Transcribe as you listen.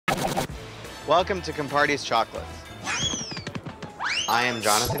Welcome to Compartes Chocolates. I am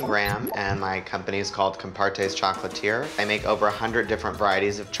Jonathan Graham, and my company is called Compartes Chocolatier. I make over 100 different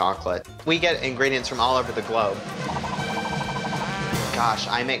varieties of chocolate. We get ingredients from all over the globe. Gosh,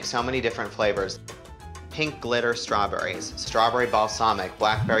 I make so many different flavors. Pink glitter strawberries, strawberry balsamic,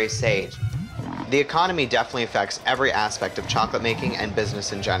 blackberry sage. The economy definitely affects every aspect of chocolate making and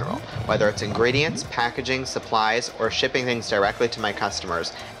business in general. Whether it's ingredients, packaging, supplies, or shipping things directly to my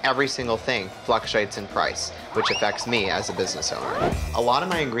customers, every single thing fluctuates in price, which affects me as a business owner. A lot of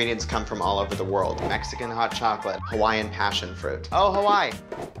my ingredients come from all over the world. Mexican hot chocolate, Hawaiian passion fruit. Oh, Hawaii!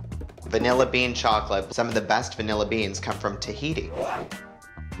 Vanilla bean chocolate. Some of the best vanilla beans come from Tahiti.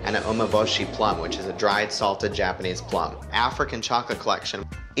 And an umeboshi plum, which is a dried salted Japanese plum. African chocolate collection.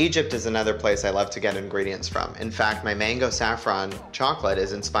 Egypt is another place I love to get ingredients from. In fact, my mango saffron chocolate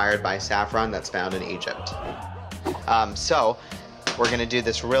is inspired by saffron that's found in Egypt. So we're gonna do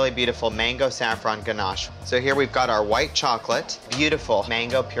this really beautiful mango saffron ganache. So here we've got our white chocolate, beautiful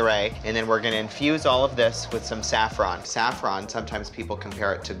mango puree, and then we're gonna infuse all of this with some saffron. Saffron, sometimes people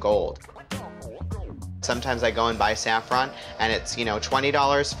compare it to gold. Sometimes I go and buy saffron and it's,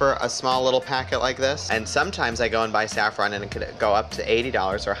 $20 for a small little packet like this. And sometimes I go and buy saffron and it could go up to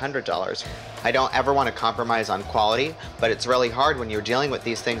 $80 or $100. I don't ever want to compromise on quality, but it's really hard when you're dealing with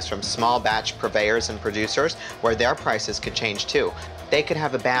these things from small batch purveyors and producers where their prices could change too. They could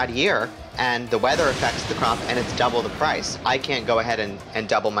have a bad year and the weather affects the crop and it's double the price. I can't go ahead and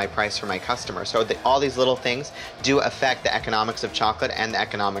double my price for my customer. So all these little things do affect the economics of chocolate and the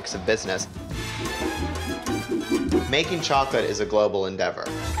economics of business. Making chocolate is a global endeavor.